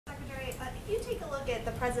you take a look at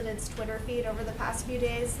the president's Twitter feed over the past few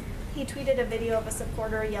days, he tweeted a video of a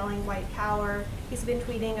supporter yelling "white power." He's been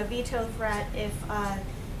tweeting a veto threat if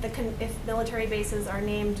military bases are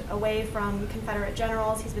named away from Confederate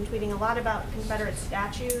generals. He's been tweeting a lot about Confederate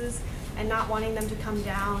statues and not wanting them to come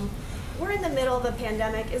down. We're in the middle of a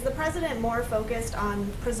pandemic. Is the president more focused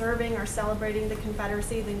on preserving or celebrating the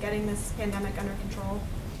Confederacy than getting this pandemic under control?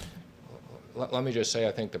 Let me just say,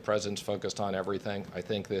 I think the president's focused on everything. I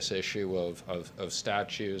think this issue of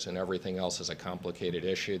statues and everything else is a complicated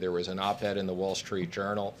issue. There was an op-ed in the Wall Street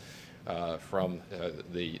Journal from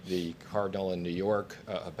the cardinal in New York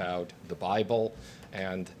about the Bible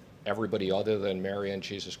and everybody other than Mary and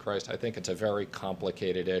Jesus Christ. I think it's a very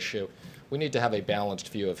complicated issue. We need to have a balanced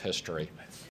view of history.